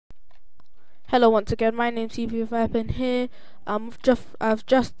Hello once again, my name's CP5 and here I've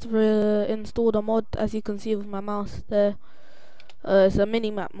just installed a mod, as you can see with my mouse there. It's a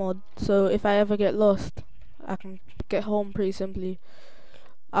MiniMap mod, so if I ever get lost I can get home pretty simply.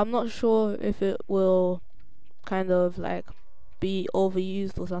 I'm not sure if it will kind of like be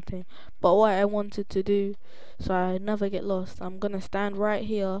overused or something, but what I wanted to do so I never get lost, I'm gonna stand right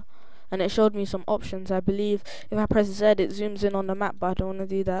here, and it showed me some options. I believe if I press Z it zooms in on the map, but I don't want to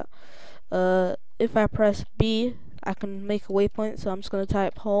do that. If I press B, I can make a waypoint, so I'm just gonna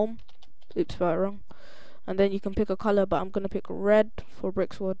type home. Oops, spelled it wrong. And then you can pick a color, but I'm gonna pick red for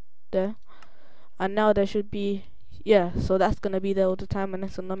BrickSquad there. And now there should be, yeah, so that's gonna be there all the time and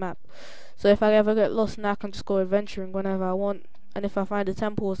it's on the map. So if I ever get lost, now I can just go adventuring whenever I want. And if I find a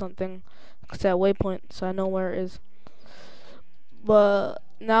temple or something, I can set a waypoint so I know where it is. But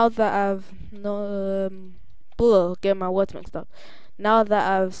now that I've get my words mixed up. Now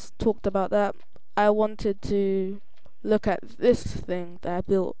that I've talked about that, I wanted to look at this thing that I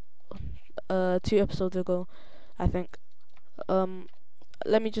built 2 episodes ago, I think.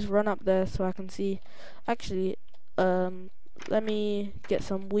 Let me just run up there so I can see. Actually, let me get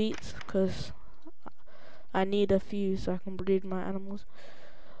some wheat because I need a few so I can breed my animals.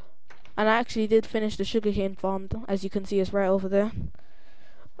 And I actually did finish the sugarcane farm, as you can see, it's right over there.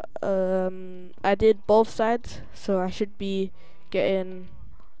 I did both sides, so I should be getting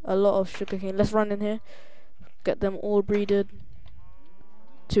a lot of sugarcane. Let's run in here, get them all breeded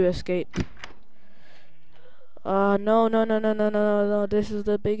to escape. No, this is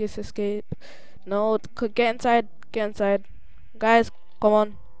the biggest escape. No, get inside, guys,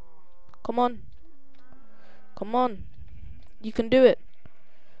 come on, you can do it.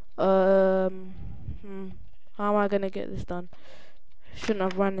 How am I gonna get this done? Shouldn't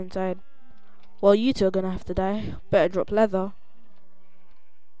have run inside. Well, you two are gonna have to die. Better drop leather.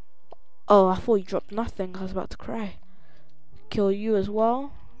 Oh, I thought you dropped nothing. I was about to cry. Kill you as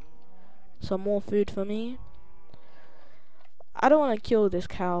well. Some more food for me. I don't want to kill this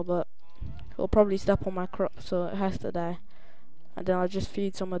cow, but it'll probably step on my crop, so it has to die. And then I'll just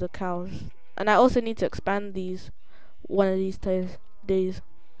feed some of the cows. And I also need to expand these one of these days.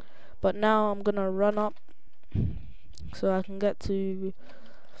 But now I'm gonna run up so I can get to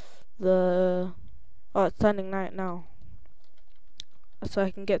the... Oh, it's turning night now. So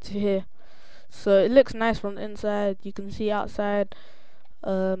I can get to here. So it looks nice from the inside. You can see outside.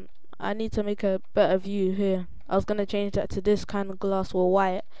 I need to make a better view here. I was gonna change that to this kind of glass or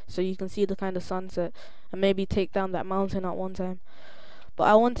white, so you can see the kind of sunset, and maybe take down that mountain at one time. But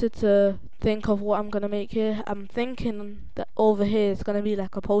I wanted to think of what I'm gonna make here. I'm thinking that over here it's gonna be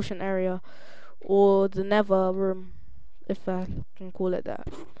like a potion area, or the nether room, if I can call it that,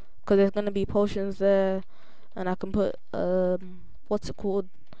 because there's gonna be potions there, and I can put what's it called,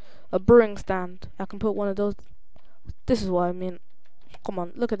 a brewing stand. I can put one of those. This is what I mean. Come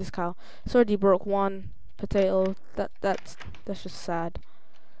on, look at this cow. It's already broke one potato. That's just sad.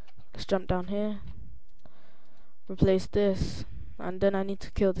 Let's jump down here. Replace this, and then I need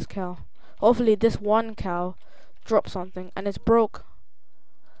to kill this cow. Hopefully this one cow drops something, and it's broke.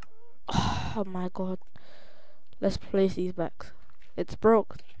 Oh my god. Let's place these back. It's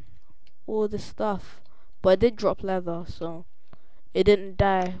broke. All this stuff, but it did drop leather, so it didn't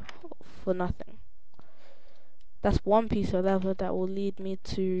die for nothing. That's one piece of leather that will lead me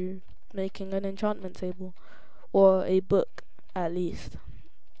to making an enchantment table, or a book at least.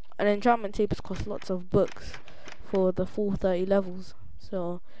 An enchantment table costs lots of books for the full 30 levels,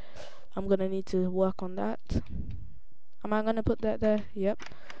 so I'm gonna need to work on that. Am I gonna put that there? Yep.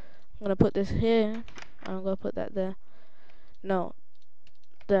 I'm gonna put this here, and I'm gonna put that there. No,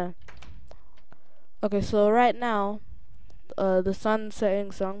 there. Okay, so right now the sun's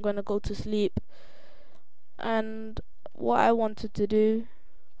setting, so I'm gonna go to sleep. And what I wanted to do,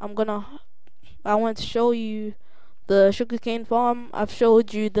 I want to show you the sugarcane farm. I've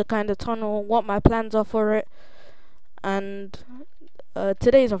showed you the kind of tunnel, what my plans are for it, and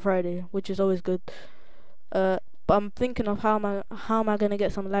today's a Friday, which is always good. But I'm thinking of how am I gonna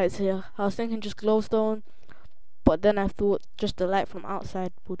get some lights here. I was thinking just glowstone, but then I thought just the light from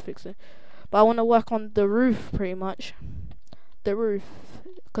outside would fix it. But I want to work on the roof pretty much. The roof,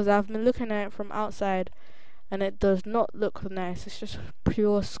 because I've been looking at it from outside, and it does not look nice. It's just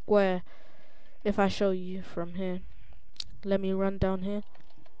pure square. If I show you from here, let me run down here.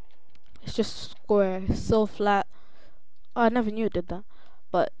 It's just square. It's so flat. Oh, I never knew it did that,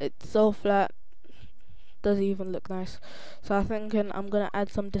 but it's so flat. Doesn't even look nice. So I'm thinking I'm gonna add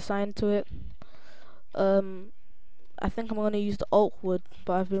some design to it. I think I'm gonna use the oak wood,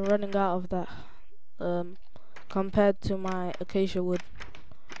 but I've been running out of that compared to my acacia wood.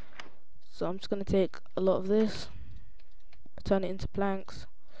 So I'm just gonna take a lot of this, turn it into planks,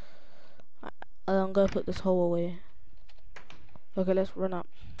 and I'm gonna put this hole away. Okay, let's run up.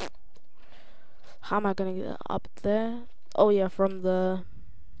 How am I gonna get up there? Oh yeah, from the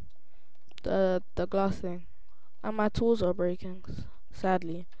glass thing. And my tools are breaking,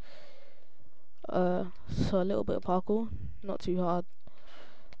 sadly. So a little bit of parkour, not too hard.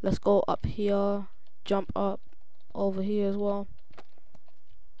 Let's go up here, jump up over here as well.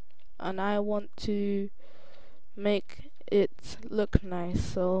 And I want to make it look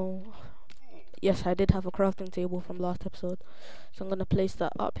nice, so yes, I did have a crafting table from last episode, so I'm gonna place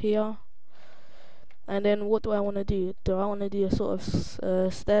that up here. And then what do I want to do? Do I want to do a sort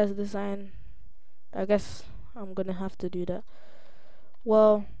of stairs design? I guess I'm gonna have to do that.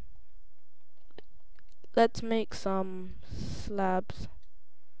 Well, let's make some slabs.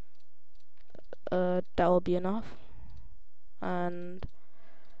 That will be enough. And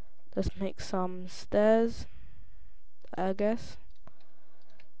let's make some stairs, I guess.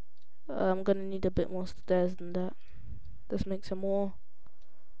 I'm gonna need a bit more stairs than that. Let's make some more.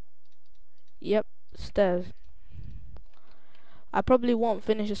 Yep, stairs. I probably won't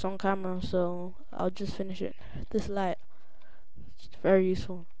finish this on camera, so I'll just finish it. This light, it's very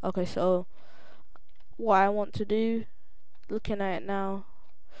useful. Okay, so what I want to do, looking at it now,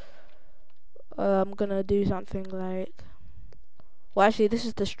 I'm gonna do something like, well actually this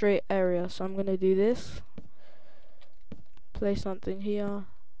is the straight area, so I'm gonna do this, place something here,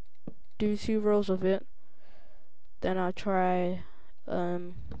 do 2 rows of it, then I'll try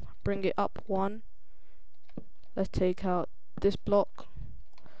bring it up 1. Let's take out this block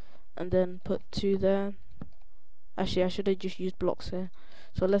and then put 2 there. Actually I should have just used blocks here,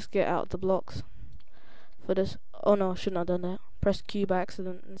 so let's get out the blocks for this. Oh no, shouldn't have done that. Press Q by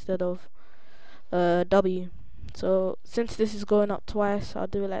accident instead of W. So since this is going up twice, I'll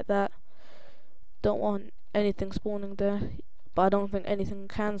do it like that. Don't want anything spawning there, but I don't think anything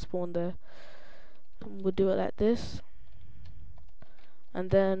can spawn there. We'll do it like this. And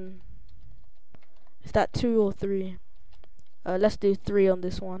then, is that 2 or 3? Let's do 3 on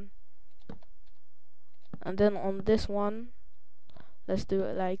this one. And then on this one, let's do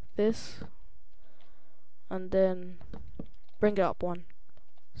it like this. And then bring it up 1.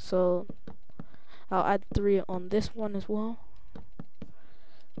 So I'll add 3 on this one as well.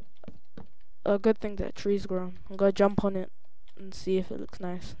 A good thing that tree's grown. I'm gonna jump on it and see if it looks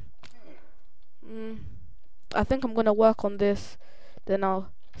nice. I think I'm gonna work on this, then I'll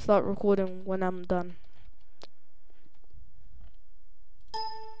start recording when I'm done.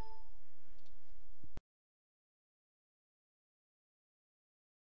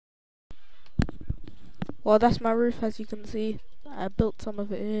 Well, that's my roof, as you can see. I built some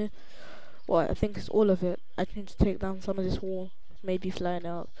of it here. Well, I think it's all of it. I need to take down some of this wall, maybe flying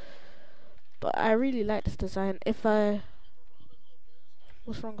out. But I really like this design. What's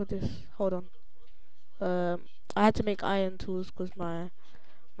wrong with this? Hold on. I had to make iron tools because my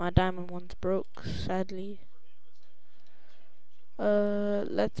diamond ones broke, sadly.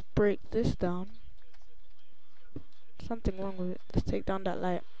 Let's break this down. Something wrong with it. Let's take down that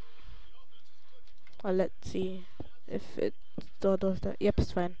light. Let's see if it still does that. Yep,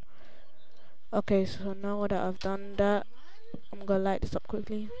 it's fine. Okay, so now that I've done that, I'm gonna light this up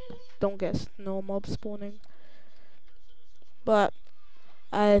quickly. Don't get no mobs spawning. But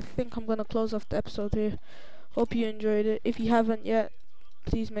I think I'm gonna close off the episode here. Hope you enjoyed it. If you haven't yet,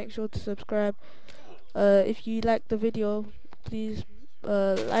 please make sure to subscribe. If you like the video, please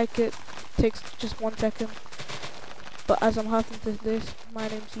like it. Takes just 1 second. But as I'm half into this, my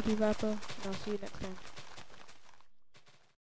name's CP Viper, and I'll see you next time.